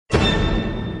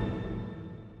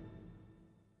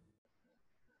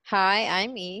Hi,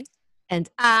 I'm E. And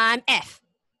I'm F.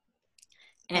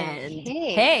 And And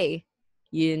hey, hey,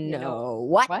 you you know know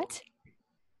what? what?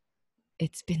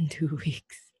 It's been 2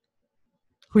 weeks.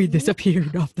 We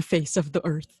disappeared off the face of the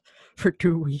earth for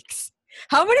 2 weeks.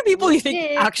 How many people We you think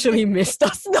did. actually missed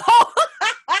us? No,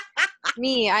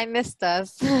 Me, I missed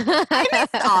us. I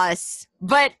missed us.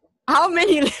 But how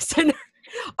many listeners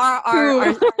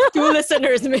our Two. two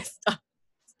listeners missed us?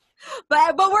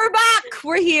 But we're back.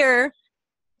 We're here.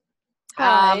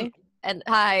 Hi. And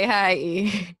hi.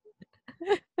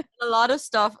 A lot of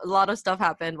stuff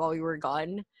happened while we were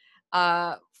gone.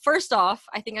 First off,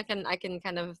 I think I can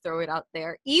kind of throw it out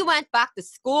there. E went back to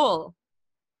school.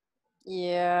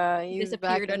 Yeah, He he's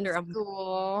back disappeared in under a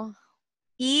school.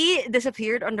 E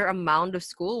disappeared under a mound of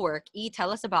schoolwork. E,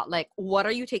 tell us about like what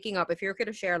are you taking up? If you're care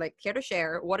to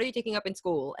share, what are you taking up in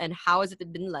school and how has it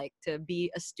been like to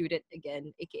be a student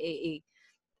again, aka a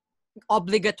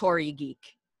obligatory geek?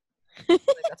 Like,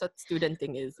 that's what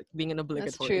studenting is, like being an That's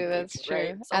obligatory true. geek, That's right?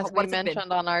 true. So As we what's it been?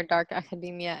 mentioned on our Dark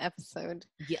Academia episode.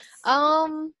 Yes.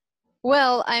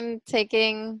 Well, I'm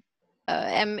taking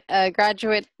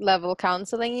graduate level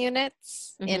counseling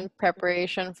units in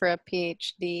preparation for a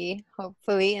PhD,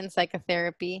 hopefully in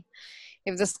psychotherapy,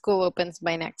 if the school opens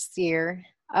by next year.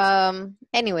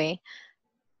 Anyway,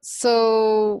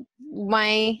 so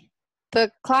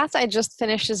the class I just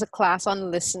finished is a class on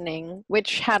listening,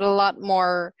 which had a lot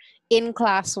more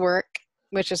in-class work,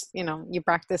 which is, you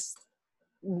practice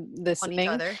On each listening.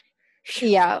 other.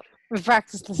 Yeah, we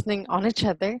practice listening on each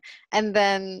other. And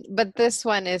then, but this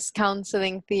one is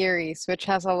counseling theories, which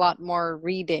has a lot more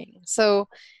reading. So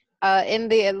in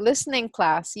the listening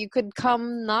class, you could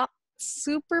come not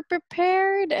super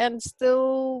prepared and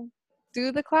still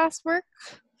do the classwork.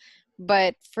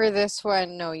 But for this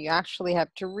one, no, you actually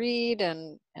have to read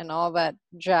and all that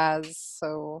jazz.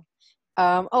 So,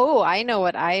 I know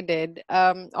what I did.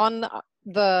 On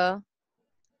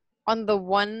the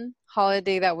one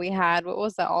holiday that we had, what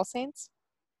was that, All Saints?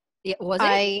 Yeah, was it?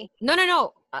 I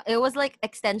No. It was like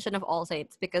extension of All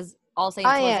Saints because All Saints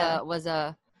yeah, was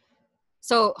a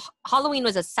so Halloween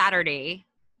was a Saturday,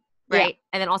 yeah, right?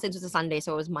 And then All Saints was a Sunday,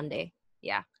 so it was Monday.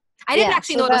 Yeah. I didn't yeah.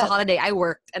 actually So know it was a that holiday. I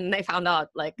worked and I found out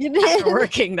like you after did.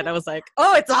 working that I was like,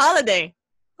 oh, it's a holiday.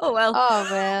 Oh well. Oh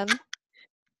man,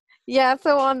 yeah.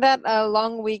 So on that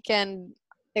long weekend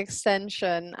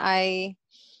extension,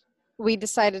 we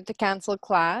decided to cancel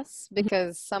class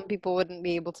because some people wouldn't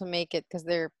be able to make it because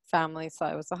their families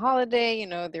thought it was a holiday.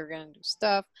 They were gonna do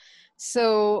stuff.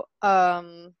 So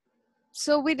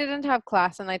so we didn't have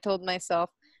class, and I told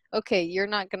myself, okay, you're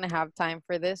not going to have time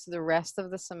for this the rest of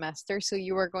the semester, so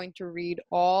you are going to read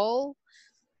all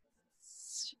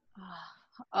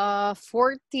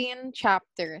 14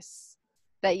 chapters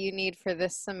that you need for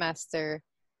this semester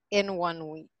in 1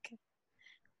 week.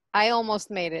 I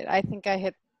almost made it. I think I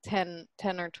hit 10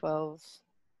 or 12.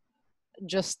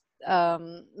 Just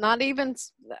not even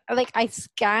like I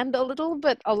scanned a little,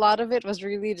 but a lot of it was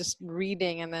really just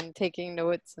reading and then taking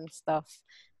notes and stuff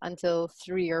until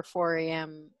 3 or 4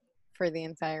 a.m. for the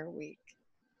entire week.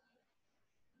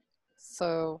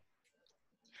 So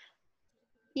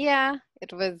yeah,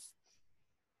 it was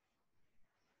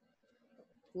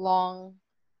long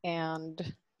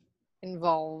and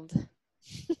involved.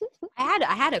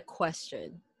 I had a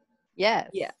question. Yes.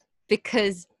 Yeah.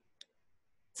 Because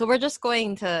so we're just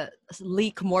going to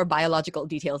leak more biological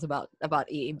details about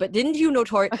E. But didn't you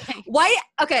Okay. why?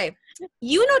 Okay,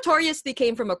 you notoriously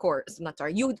came from a course. Not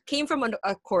sorry, you came from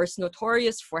a course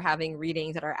notorious for having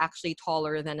readings that are actually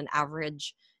taller than an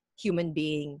average human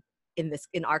being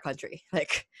in our country.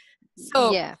 Like,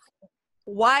 so Yeah,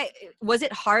 why was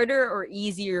it harder or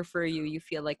easier for you? You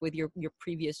feel like with your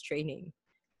previous training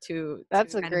to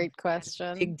that's a kind of great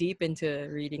question. dig deep into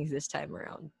readings this time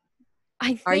around.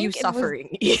 I Are you think it was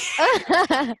suffering?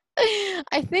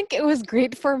 I think it was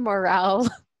great for morale.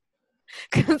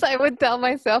 Because I would tell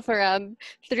myself around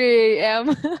 3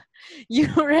 a.m., you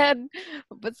read,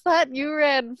 what's that? You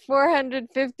read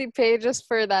 450 pages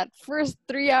for that first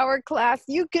 3 hour class.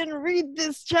 You can read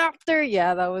this chapter.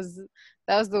 Yeah, that was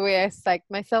the way I psyched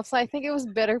myself. So I think it was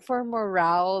better for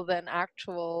morale than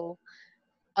actual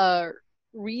uh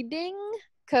reading. Mhm.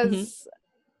 Because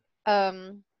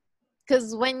um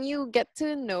because when you get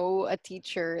to know a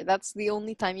teacher, that's the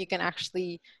only time you can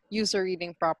actually use a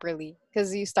reading properly,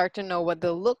 because you start to know what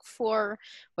they'll look for,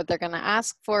 what they're going to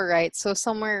ask for, right? So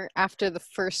somewhere after the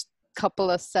first couple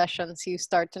of sessions, you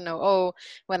start to know, oh,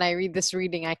 when I read this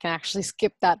reading, I can actually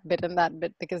skip that bit and that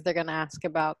bit because they're going to ask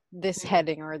about this Mhm.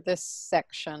 heading or this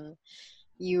section.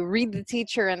 You read the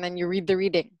teacher and then you read the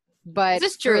reading. But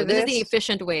This is true. for This is the this,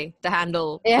 efficient way to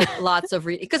handle yeah. like lots of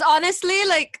reading. Because honestly,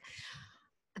 like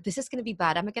this is gonna be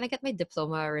bad. I'm gonna get my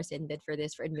diploma rescinded for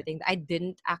this for admitting that I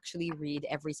didn't actually read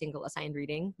every single assigned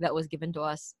reading that was given to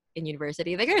us in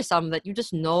university. Like there's some that you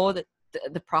just know that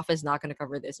the prof is not gonna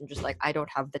cover this, and just like I don't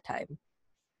have the time.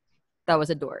 That was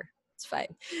a door. It's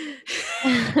fine.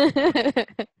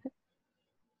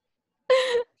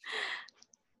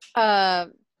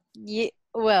 Yeah,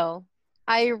 well,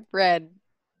 I read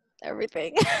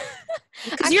everything.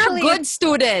 Because you're a Actually, good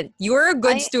student. You're a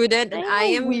good I student, and I'm I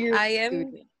a am weird I am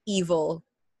student. evil.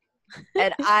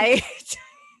 And I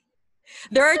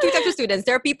there are two types of students.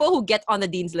 There are people who get on the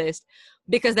dean's list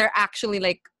because they're actually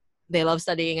like they love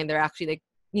studying and they're actually like,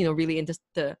 really into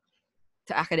to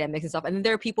academics and stuff. And then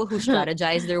there are people who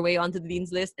strategize their way onto the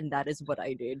dean's list, and that is what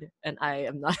I did. And I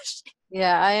am not ashamed.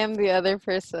 Yeah, I am the other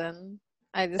person.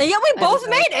 And yeah, we I don't both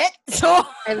know. made it. So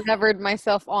I levered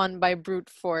myself on by brute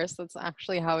force. That's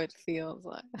actually how it feels.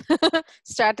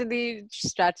 Strategy.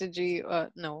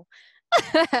 No.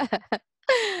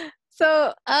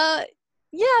 So, yeah,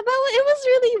 it was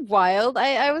really wild.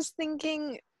 I was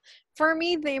thinking, for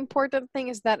me, the important thing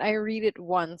is that I read it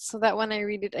once, so that when I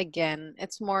read it again,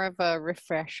 it's more of a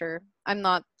refresher. I'm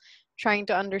not trying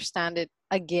to understand it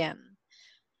again.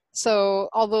 So,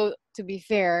 although to be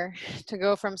fair, to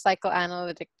go from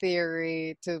psychoanalytic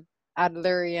theory to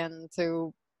Adlerian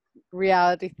to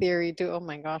reality theory to, oh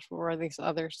my gosh, what were these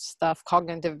other stuff,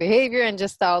 cognitive behavior and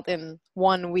Gestalt in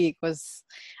 1 week was,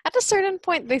 at a certain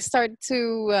point they start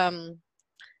to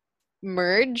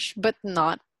merge, but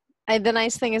not. And the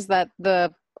nice thing is that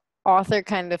the author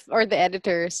kind of, or the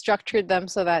editor structured them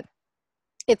so that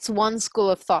it's one school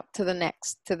of thought to the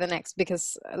next,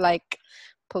 because like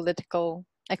political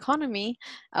economy,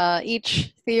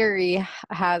 each theory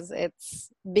has its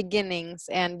beginnings,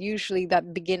 and usually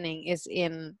that beginning is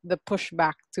in the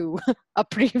pushback to a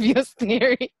previous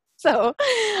theory. So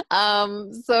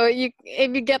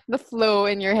if you get the flow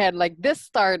in your head, like this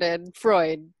started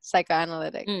Freud,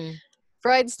 psychoanalytic.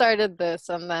 Freud started this,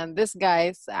 and then this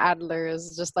guy's Adler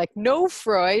is just like, no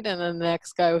Freud, and then the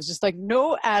next guy was just like,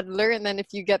 no Adler, and then if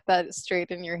you get that straight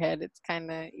in your head, it's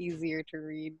kind of easier to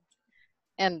read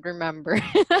and remember.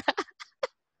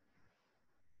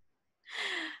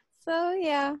 So,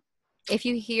 yeah. if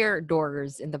you hear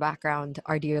doors in the background,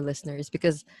 our dear listeners,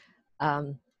 because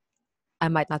I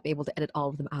might not be able to edit all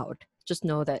of them out. Just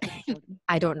know that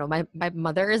I don't know. My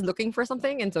mother is looking for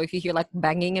something, and so if you hear like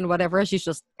banging and whatever,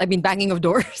 banging of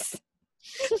doors.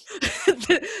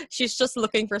 She's just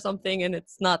looking for something, and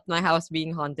it's not my house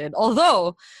being haunted.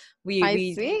 Although we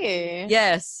see.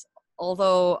 Yes.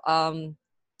 Although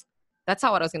that's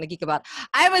not what I was gonna geek about.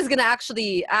 I was gonna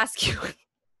actually ask you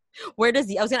where does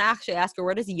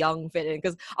Young fit in?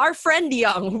 Because our friend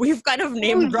Young, we've kind of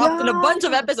name dropped in a bunch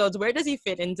of episodes. Where does he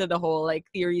fit into the whole like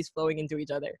theories flowing into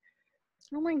each other?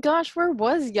 Oh my gosh, where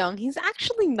was Young? He's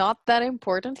actually not that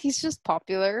important. He's just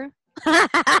popular.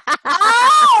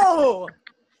 Oh!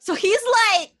 So he's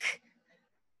like,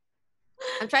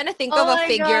 I'm trying to think of a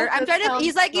figure. Gosh,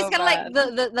 he's kind of like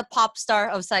the pop star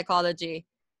of psychology.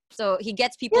 So he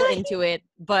gets people into it,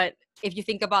 but if you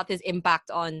think about his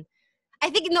impact on, I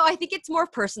think it's more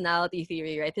personality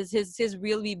theory, right? His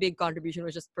really big contribution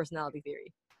was just personality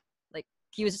theory. Like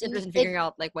he was just interested in figuring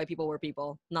out like why people were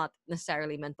people, not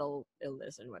necessarily mental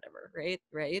illness and whatever, right?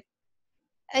 Right?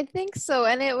 I think so.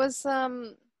 And it was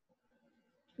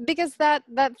because that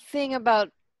thing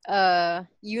about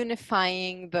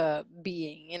unifying the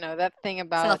being, that thing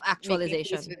about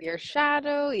self-actualization making peace with your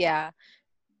shadow,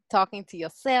 talking to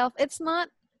yourself. It's not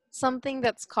something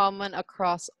that's common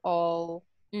across all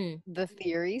the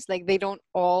theories. Like they don't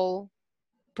all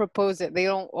propose it. They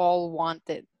don't all want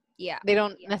it. Yeah. They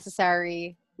don't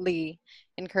necessarily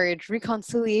encourage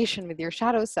reconciliation with your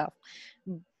shadow self.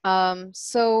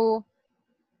 So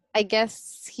I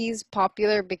guess he's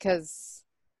popular because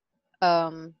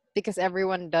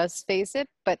everyone does face it,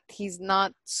 but he's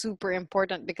not super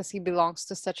important because he belongs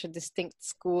to such a distinct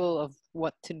school of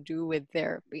what to do with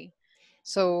therapy.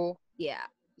 So yeah.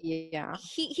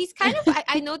 He's kind of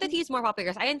I know that he's more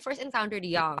popular because I first encountered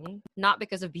Young not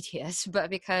because of BTS but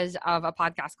because of a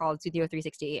podcast called Studio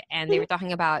 360, and they were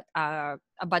talking about a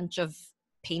bunch of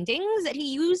paintings that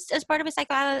he used as part of his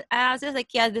psychoanalysis. Like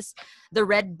the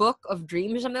Red Book of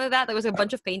Dreams or something like that. There was a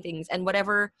bunch of paintings, and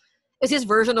whatever is his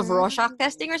version of Rorschach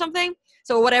testing or something.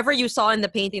 So whatever you saw in the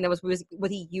painting, that was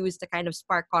what he used to kind of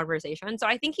spark conversation. So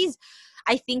I think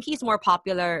he's more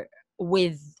popular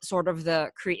with sort of the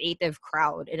creative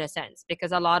crowd in a sense,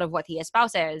 because a lot of what he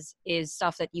espouses is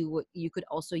stuff that you could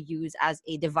also use as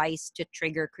a device to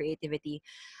trigger creativity,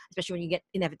 especially when you get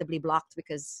inevitably blocked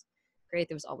because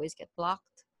creatives always get blocked.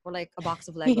 Or like a box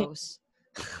of Legos,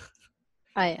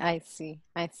 I see.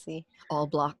 I see. all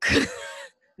block.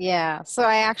 Yeah. So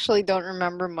I actually don't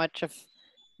remember much of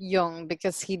Jung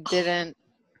because he didn't,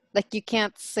 like, you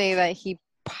can't say that he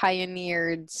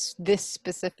pioneered this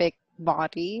specific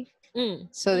body. Mm.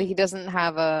 So that he doesn't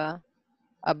have a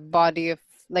body of,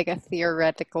 like, a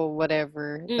theoretical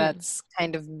whatever that's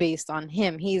kind of based on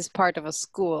him. He's part of a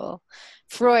school.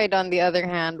 Freud, on the other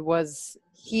hand,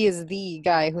 he is the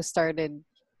guy who started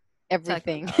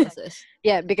everything. Psychoanalysis.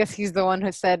 Yeah, because he's the one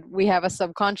who said we have a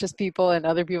subconscious people, and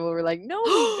other people were like, no,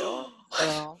 we don't.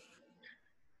 So,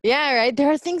 yeah, right.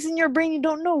 There are things in your brain you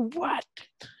don't know. What?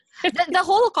 The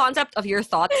whole concept of your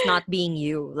thoughts not being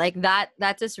you, like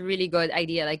that's just a really good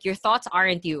idea. Like your thoughts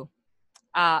aren't you.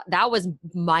 That was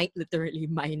literally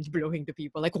mind blowing to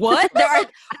people. Like, what?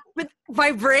 But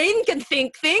my brain can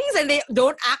think things and they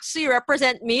don't actually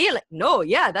represent me. Like, no,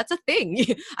 yeah, that's a thing.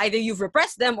 Either you've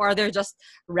repressed them or they're just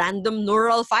random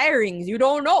neural firings. You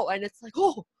don't know, and it's like,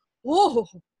 oh,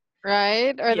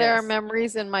 right? Or there are yes.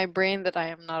 memories in my brain that I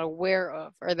am not aware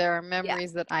of, or there are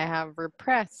memories that I have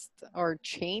repressed or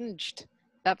changed.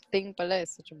 That thing pala is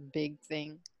such a big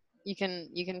thing. You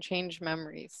can change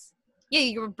memories. Yeah,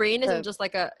 your brain isn't just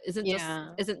like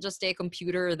isn't just a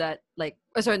computer that like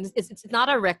sorry, it's not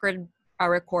a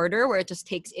recorder where it just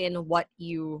takes in what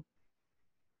you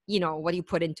what you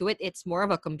put into it. It's more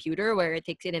of a computer where it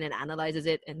takes it in and analyzes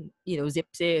it and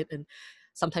zips it and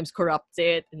sometimes corrupts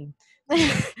it and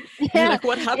you're like,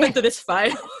 what happened to this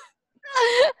file?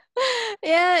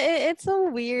 Yeah, it's so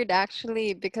weird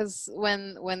actually, because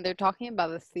when they're talking about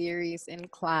the theories in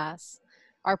class,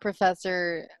 our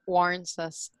professor warns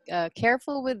us,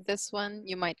 careful with this one,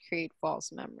 you might create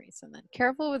false memories, and then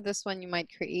careful with this one, you might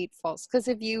create false, because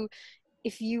if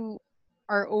you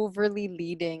are overly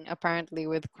leading apparently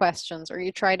with questions, or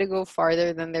you try to go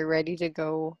farther than they're ready to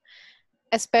go,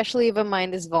 especially if a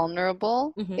mind is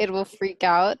vulnerable, it will freak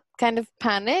out, kind of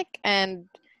panic, and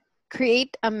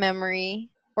create a memory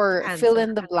or fill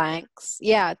in the blanks.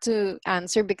 Yeah, to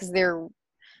answer, because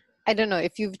I don't know,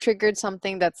 if you've triggered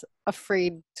something that's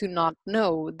afraid to not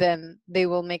know, then they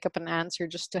will make up an answer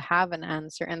just to have an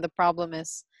answer. And the problem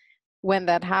is when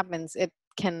that happens, it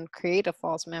can create a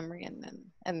false memory,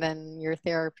 and then your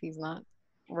therapy is not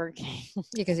working.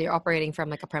 Because you're operating from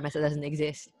like a premise that doesn't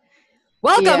exist.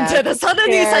 Welcome to the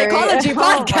Suddenly Psychology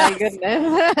Podcast. Oh my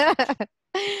goodness.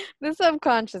 The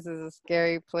subconscious is a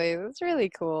scary place. It's really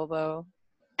cool though.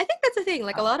 I think that's the thing.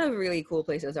 Like, a lot of really cool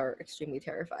places are extremely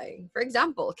terrifying. For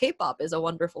example, K-pop is a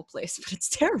wonderful place, but it's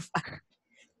terrifying.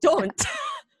 Don't.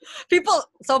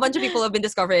 So a bunch of people have been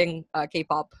discovering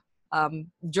K-pop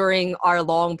during our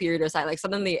long period of time. Like,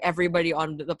 suddenly everybody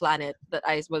on the planet that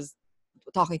I was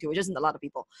talking to, which isn't a lot of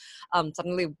people,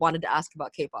 suddenly wanted to ask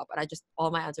about K-pop. And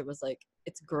all my answer was like,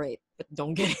 it's great, but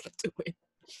don't get into it.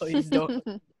 Please don't.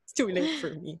 It's too late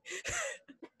for me.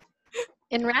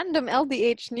 In random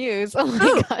LDH news, oh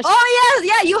my gosh. Oh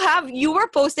yes, you were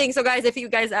posting. So guys, if you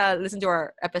guys listen to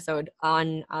our episode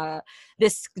on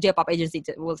this J-pop agency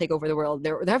will take over the world,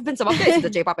 there have been some updates to the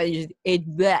J-pop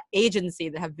agency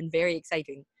that have been very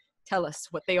exciting. Tell us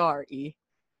what they are, E.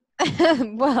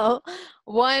 Well,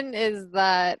 one is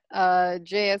that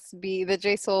JSB, the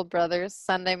J-Soul Brothers,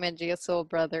 Sunday Med J-Soul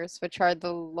Brothers, which are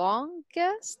the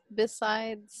longest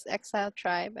besides Exile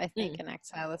Tribe, I think, and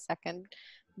Exile is second,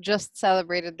 just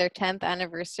celebrated their 10th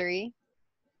anniversary.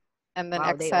 And then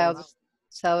Exile just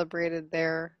celebrated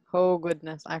their, oh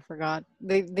goodness, I forgot.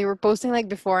 They were posting like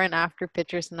before and after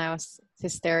pictures, and I was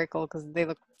hysterical because they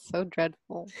looked so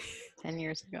dreadful 10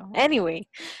 years ago. Anyway.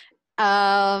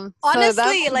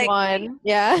 Honestly, so like one.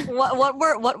 Yeah. What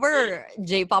were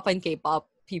J-pop and K-pop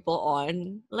people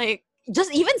on? Like,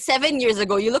 just even 7 years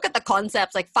ago, you look at the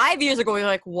concepts. Like 5 years ago, you're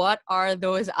like, what are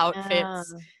those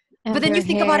outfits? But then you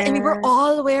think about it, and we were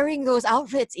all wearing those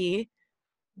outfits, E.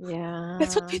 Yeah.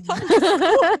 That's what we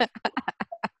thought.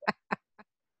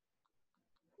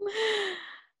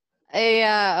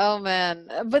 Yeah, oh man.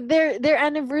 But their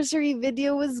anniversary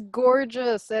video was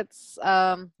gorgeous. It's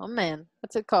oh man,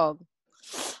 what's it called?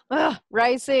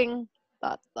 Rising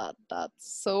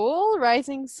Soul,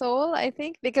 Rising Soul, I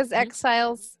think, because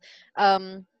Exiles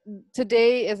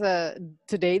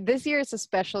this year is a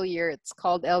special year. It's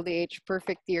called LDH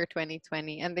Perfect Year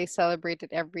 2020, and they celebrate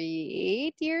it every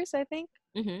 8 years, I think.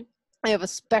 They have a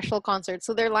special concert.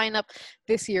 So their lineup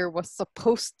this year was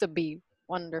supposed to be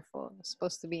wonderful. It was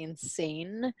supposed to be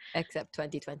insane. Except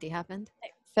 2020 happened.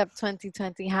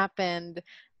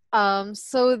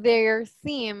 So their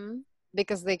theme,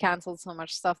 because they canceled so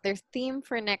much stuff, their theme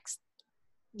for next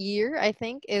year, I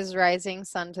think, is Rising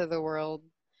Sun to the World,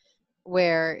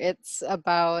 where it's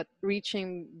about reaching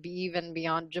even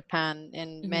beyond Japan in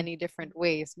Mhm. many different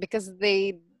ways, because they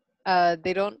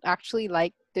don't actually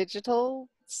like digital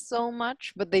so much,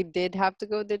 but they did have to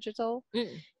go digital,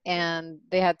 Mm. and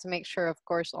they had to make sure, of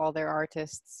course, all their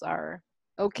artists are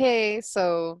okay.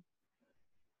 So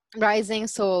Rising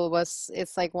Soul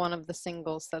it's like one of the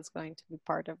singles that's going to be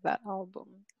part of that album.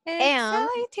 And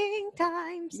Exciting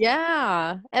times.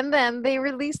 yeah, and then they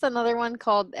released another one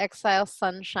called Exile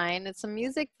Sunshine. It's a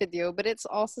music video, but it's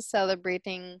also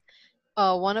celebrating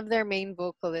one of their main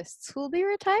vocalists who will be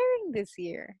retiring this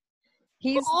year.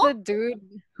 He's Oh, the dude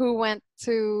who went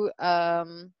to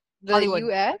the Hollywood.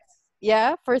 US, yeah,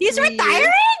 for He's 3 years.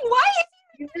 retiring? Why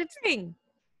He's is he retiring?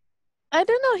 I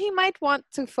don't know. He might want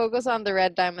to focus on the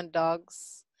Red Diamond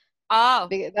Dogs. Oh.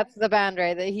 That's the band,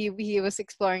 right? That he was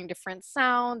exploring different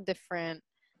sound, different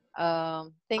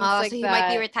things So like he might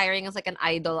be that. retiring as like an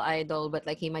idol, but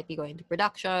like he might be going to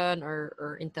production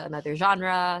or into another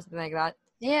genre, something like that.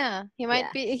 Yeah, he might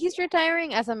Yeah. be. He's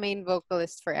retiring as a main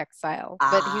vocalist for Exile,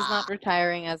 but he's not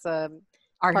retiring as a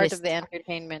part Artist. of the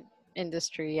entertainment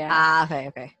industry. Yeah.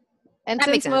 Okay. And That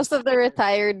makes since most sense. of the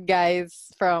retired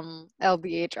guys from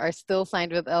LDH are still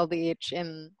signed with LDH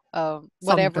in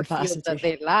whatever field that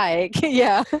they like,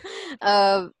 yeah,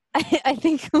 I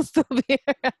think he'll still be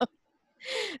around.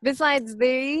 Besides,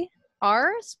 they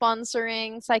are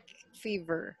sponsoring Psychic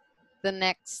Fever, the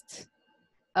next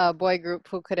boy group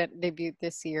who couldn't debut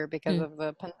this year because of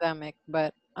the pandemic.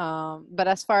 But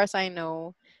as far as I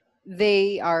know,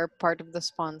 they are part of the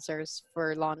sponsors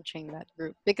for launching that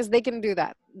group, because they can do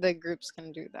that. The groups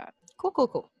can do that.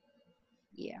 Cool.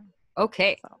 Yeah.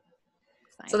 Okay. So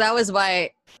exciting. that was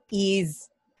why E's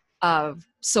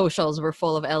socials were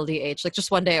full of LDH. Like just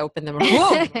one day I opened them.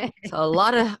 Whoa! So a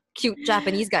lot of cute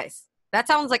Japanese guys. That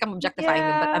sounds like I'm objectifying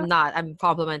them, but I'm not. I'm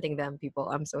complimenting them, people.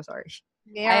 I'm so sorry.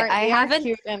 They are, I haven't. Are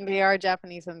cute, and they are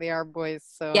Japanese, and they are boys.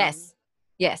 So yes.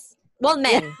 Well,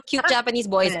 men, cute Japanese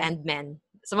boys Men. and men.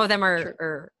 Some of them True.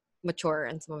 are mature,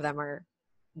 and some of them are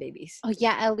babies. Oh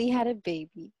yeah, Ellie had a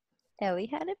baby. Oh,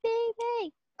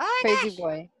 Crazy gosh.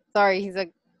 boy. Sorry,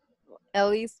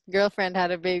 Ellie's girlfriend had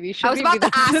a baby. I was about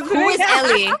to ask, who is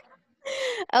Ellie?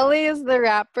 Ellie is the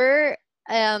rapper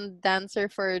and dancer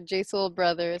for J Soul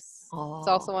Brothers. Oh. It's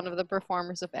also one of the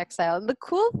performers of Exile. And the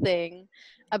cool thing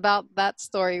about that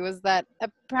story was that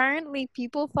apparently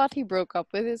people thought he broke up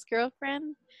with his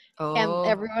girlfriend, and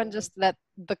everyone just let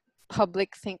the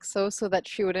public think so that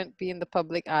she wouldn't be in the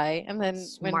public eye. And then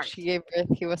when she gave birth,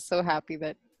 he was so happy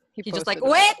that he just like,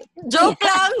 wait, joke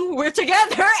lang, we're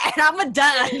together and I'm a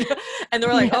dad. And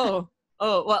they're like, oh,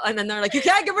 well, and then they're like, you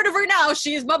can't get rid of her now.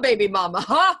 She's my baby mama.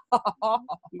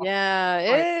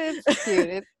 Yeah, it's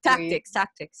cute. It's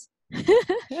tactics.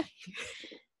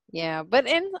 Yeah, but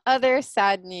in other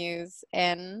sad news,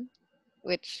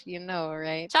 which you know,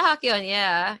 right? Cha Ha-kyun,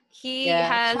 yeah.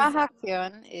 Cha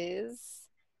Ha-kyun is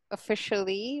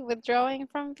officially withdrawing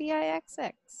from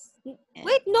VIXX.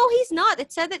 Wait, no, he's not.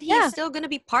 It said that he's still going to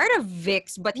be part of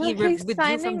VIX, but he withdrew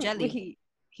from Jelly.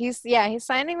 He's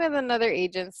signing with another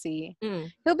agency.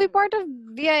 He'll be part of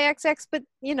VIXX, but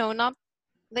not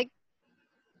like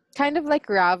kind of like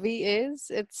Ravi is.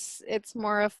 It's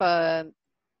more of a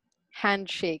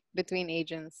handshake between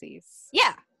agencies.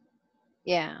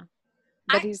 Yeah.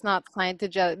 But he's not signed to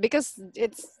Jelly because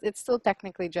it's still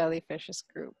technically Jellyfish's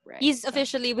group, right? He's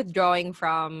officially withdrawing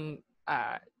from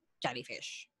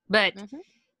Jellyfish. But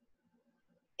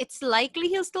it's likely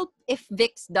he'll still, if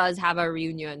VIX does have a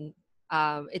reunion,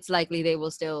 it's likely they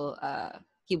will still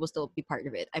he will still be part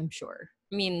of it, I'm sure.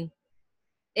 I mean,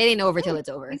 it ain't over till it's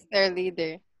over. He's their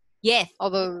leader. Yes.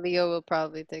 Although Leo will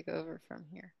probably take over from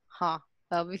here.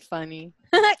 That'll be funny.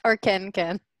 Or Ken.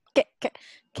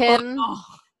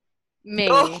 May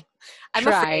I'm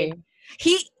try.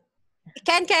 Afraid.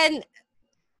 Ken,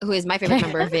 who is my favorite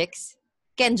member of VIX,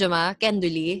 Kenjuma,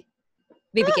 Kenduli,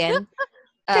 Baby Ken.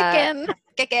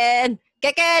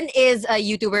 Keken is a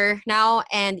YouTuber now,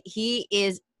 and he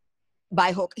is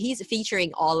by hook. He's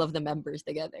featuring all of the members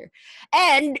together.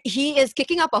 And he is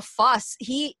kicking up a fuss.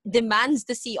 He demands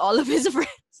to see all of his friends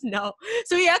now.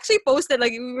 So he actually posted,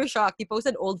 like, we were shocked. He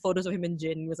posted old photos of him and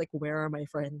Jin. He was like, where are my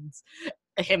friends?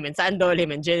 Him and Sandol,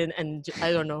 him and Jin, and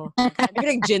I don't know. I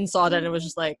think Jin saw that and it was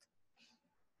just like,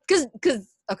 because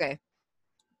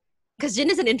Jin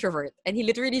is an introvert, and he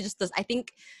literally just does, I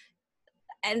think,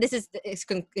 and this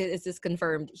is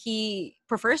confirmed, he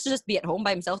prefers to just be at home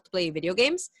by himself to play video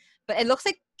games. But it looks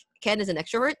like Ken is an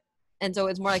extrovert, and so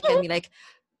it's more like Ken be like,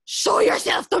 show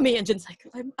yourself to me, and Jin's like,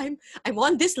 I'm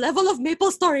on this level of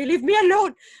Maple Story, leave me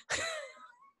alone.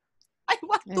 I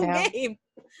want to game.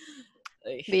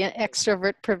 The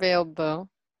extrovert prevailed though.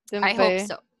 Didn't I hope they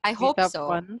so. I meet hope up so.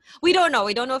 once? We don't know.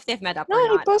 We don't know if they've met up or No,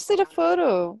 he not. posted a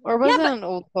photo. Or was Yeah, it but an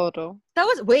old photo? that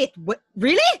was wait. What?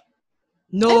 Really? I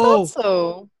thought No.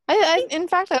 so. In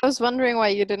fact, I was wondering why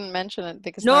you didn't mention it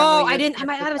because No, normally I you'd didn't. I get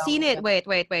might to not have tell seen me it.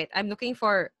 Wait. I'm looking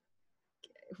for.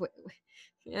 Wait.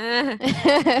 Eh,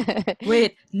 that.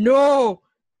 wait. No.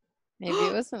 Maybe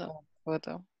it was an old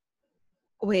photo.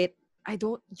 Wait. I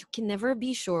don't. You can never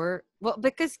be sure. Well,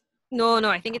 because no.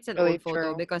 I think it's an Really old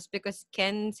photo true. because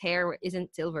Ken's hair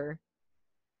isn't silver.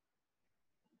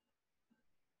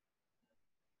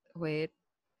 Wait.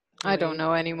 I don't Wait.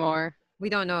 know anymore. We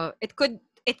don't know. It could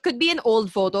be an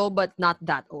old photo, but not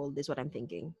that old. Is what I'm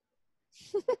thinking.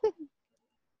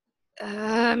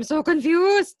 I'm so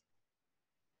confused.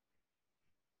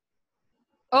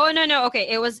 Oh no. Okay,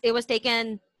 it was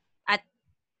taken at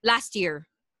last year.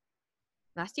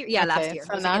 Last year? Yeah, last Okay, year. It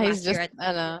so was now taken he's last year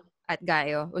just at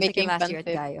Gayo. It was taken making last year at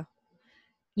pancit. Gayo.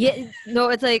 Yeah, no,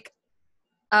 it's like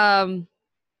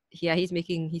yeah, he's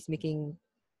making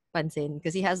pansin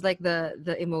because he has like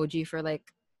the emoji for like,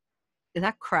 is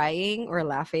that crying or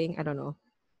laughing? I don't know.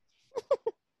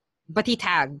 But he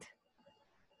tagged.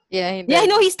 Yeah, he Yeah, I did.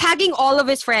 know he's tagging all of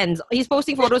his friends. He's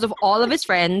posting photos of all of his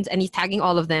friends and he's tagging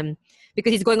all of them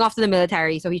because he's going off to the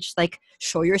military. So he's just like,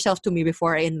 show yourself to me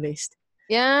before I enlist.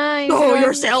 Yeah, he's Show going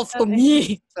yourself to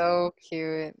me. so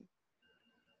cute.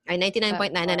 I That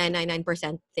part.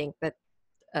 99.99999% think that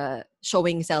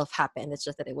showing self happened. It's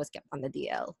just that it was kept on the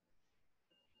DL.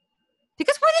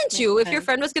 Because wouldn't Makes you, if your sense.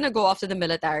 friend was gonna go off to the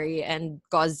military and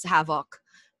cause havoc,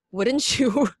 wouldn't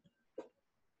you,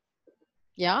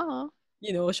 Yeah.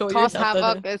 show Cause yourself to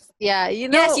havoc them? is you Yes,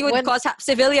 know you would cause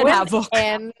civilian when havoc.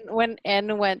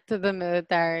 N went to the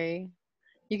military,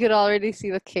 you could already see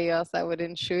the chaos that would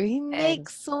ensue. He And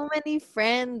makes so many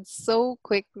friends so he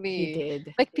quickly.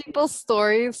 did. Like people's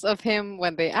stories of him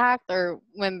when they act or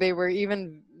when they were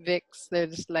even Vicks, they're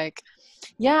just like,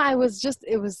 yeah, it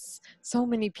was so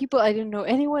many people. I didn't know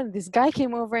anyone. This guy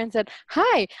came over and said,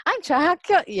 hi, I'm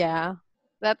Chahaka. Yeah,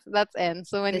 that's N.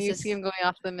 So when This you see is him going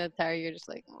off the military, you're just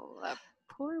like, oh, that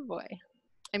poor boy.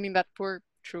 I mean, that poor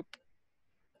troop.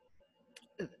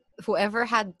 whoever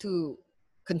had to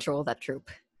control that troop.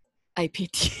 I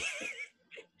pity.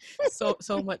 So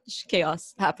much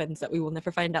chaos happens that we will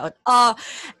never find out. And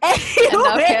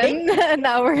now Anyway, Ken,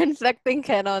 now we're inflecting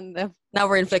Ken on them. now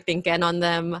we're inflicting Ken on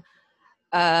them.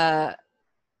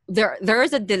 There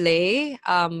is a delay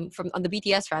from on the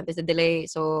BTS front. There's a delay,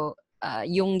 so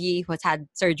Yoongi has had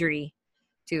surgery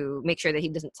to make sure that he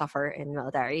doesn't suffer in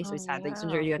military. So Oh he's had like some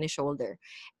yeah. surgery on his shoulder,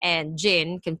 and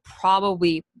Jin can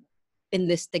probably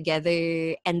enlist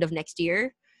together end of next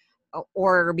year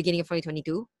or beginning of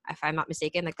 2022, if I'm not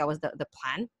mistaken. Like that was the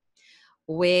plan,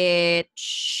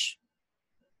 which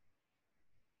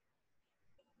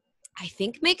I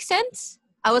think makes sense.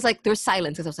 I was like, there's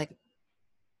silence because I was like,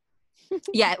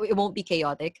 yeah, it won't be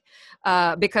chaotic,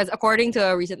 because according to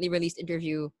a recently released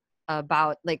interview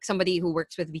about like somebody who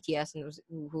works with BTS and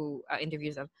who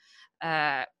interviews them,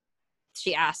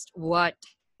 she asked what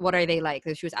are they like.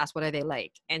 She was asked what are they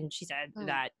like, and she said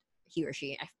that he or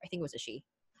she, I think it was a she,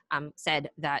 said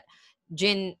that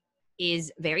Jin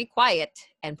is very quiet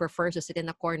and prefers to sit in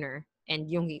the corner, and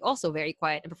Yoongi also very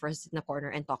quiet and prefers to sit in the corner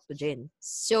and talk to Jin.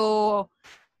 So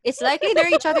it's likely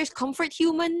they're each other's comfort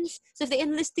humans. So if they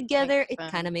enlist together, Makes it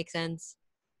sense. kind of makes sense.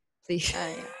 Please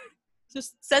Yeah.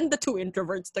 just send the two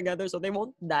introverts together so they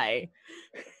won't die.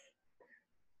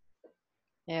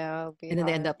 Yeah, it'll be And then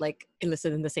they hard. end up like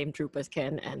enlisted in the same troop as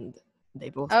Ken, and they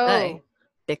both Oh. die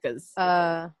because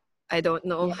I don't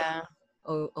know. Yeah.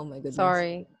 Oh my goodness.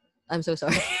 Sorry. I'm so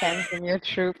sorry. Ken's in your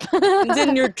troop. It's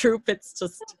in your troop. It's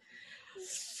just.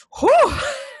 Whew!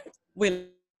 Wait.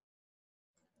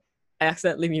 I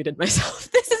accidentally muted myself.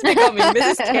 This is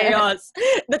chaos.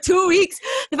 The 2 weeks,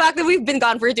 the fact that we've been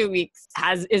gone for 2 weeks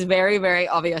is very, very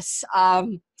obvious.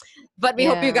 But we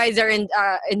hope you guys are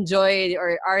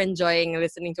enjoying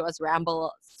listening to us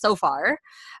ramble so far.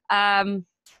 Yeah,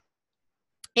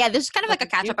 this is kind of like a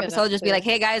catch-up episode. Just be like,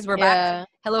 hey guys, we're back.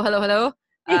 Hello.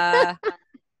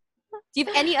 Do you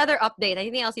have any other update?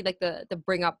 Anything else you'd like to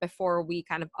bring up before we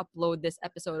kind of upload this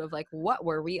episode of like what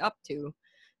were we up to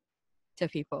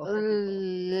people?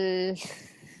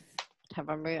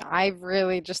 I've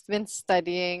really just been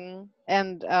studying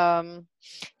and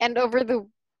over the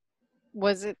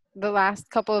last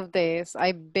couple of days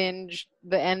I binged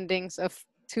the endings of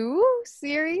 2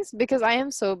 series because I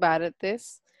am so bad at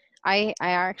this. I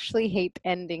actually hate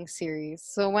ending series.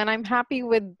 So when I'm happy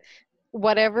with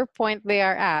whatever point they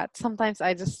are at, sometimes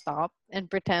I just stop and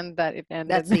pretend that it ended.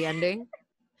 That's the ending.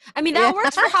 I mean, that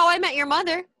works for How I Met Your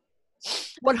Mother.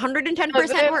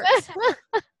 110% works.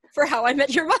 for How I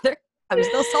Met Your Mother. I'm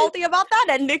still salty about that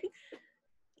ending.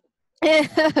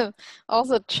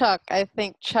 Also, Chuck. I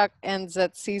think Chuck ends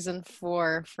at season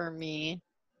 4 for me.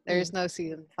 There's no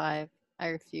season 5. I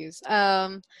refuse.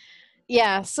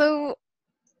 Yeah. So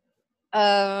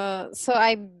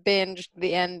I binged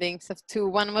the endings of 2.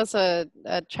 One was a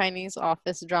Chinese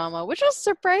office drama, which was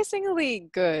surprisingly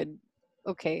good.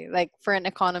 Okay, like for an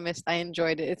economist, I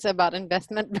enjoyed it. It's about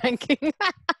investment banking.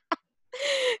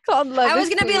 Called Love I was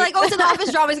is gonna be Sweet. like, oh, it's an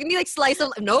office drama. It's gonna be like slice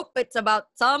of. Nope, it's about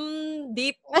some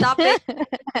deep topic.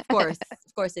 Of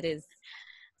course it is.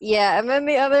 Yeah, and then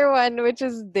the other one, which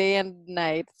is Day and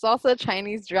Night. It's also a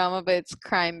Chinese drama, but it's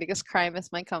crime because crime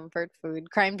is my comfort food.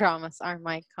 Crime dramas are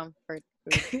my comfort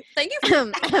food. Thank you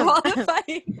for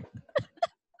qualifying.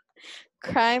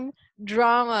 Crime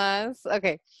dramas.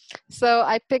 Okay, so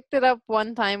I picked it up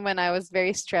one time when I was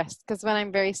very stressed, because when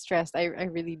I'm very stressed, I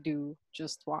really do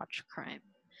just watch crime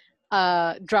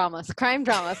dramas.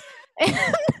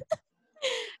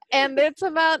 And it's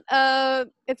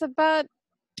about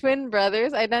twin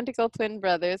brothers, identical twin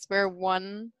brothers, where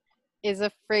one is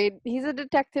afraid. He's a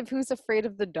detective who's afraid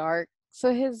of the dark,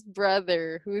 so his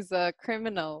brother, who's a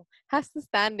criminal, has to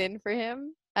stand in for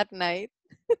him at night.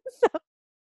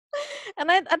 And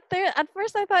at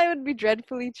first I thought it would be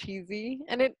dreadfully cheesy,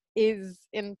 and it is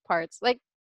in parts. Like,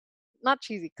 not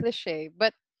cheesy, cliche,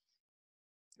 but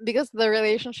because the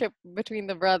relationship between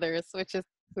the brothers, who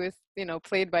is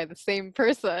played by the same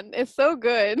person, is so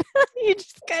good. You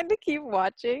just kind of keep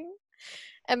watching,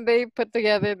 and they put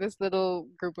together this little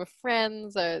group of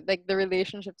friends, or like the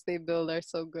relationships they build are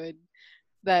so good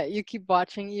that you keep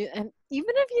watching. And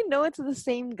even if you know it's the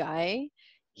same guy,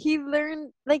 he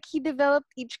developed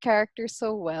each character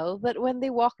so well that when they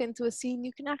walk into a scene,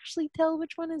 you can actually tell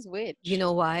which one is which. You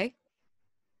know why?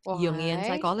 Jungian Why?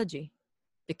 psychology.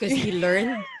 Because he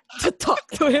learned to talk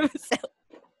to himself.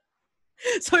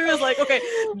 So he was like, okay,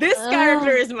 this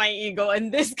character is my ego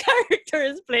and this character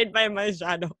is played by my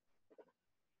shadow.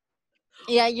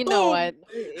 Yeah, you know what?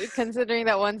 Considering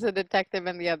that one's a detective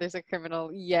and the other's a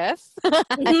criminal, yes.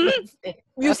 Mm-hmm.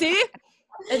 You see?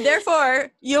 And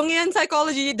therefore, Jungian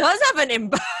psychology does have an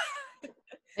impact.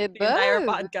 It The does. entire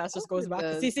podcast just goes back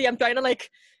to CC. I'm trying to like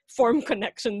form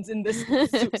connections in this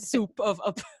soup of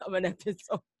an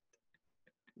episode.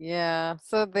 Yeah,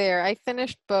 so there. I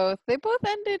finished both. They both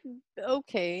ended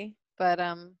okay, but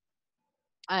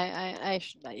I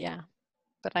should, yeah,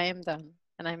 but I am done,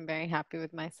 and I'm very happy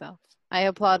with myself. I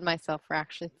applaud myself for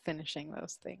actually finishing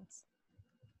those things.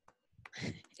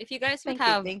 If you guys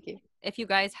Thank you. If you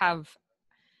guys have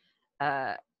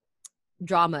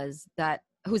dramas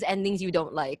whose endings you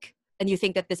don't like, and you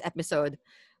think that this episode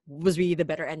was really the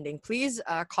better ending, please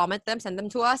comment them, send them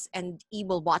to us, and E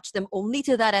will watch them only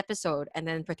to that episode and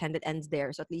then pretend it ends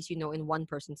there. So at least you know in one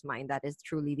person's mind that is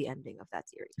truly the ending of that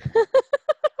series.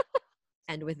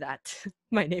 And with that,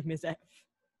 my name is F.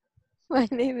 My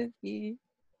name is E.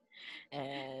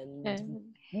 And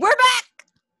we're back!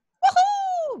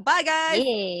 Woohoo! Bye, guys!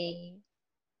 Yay!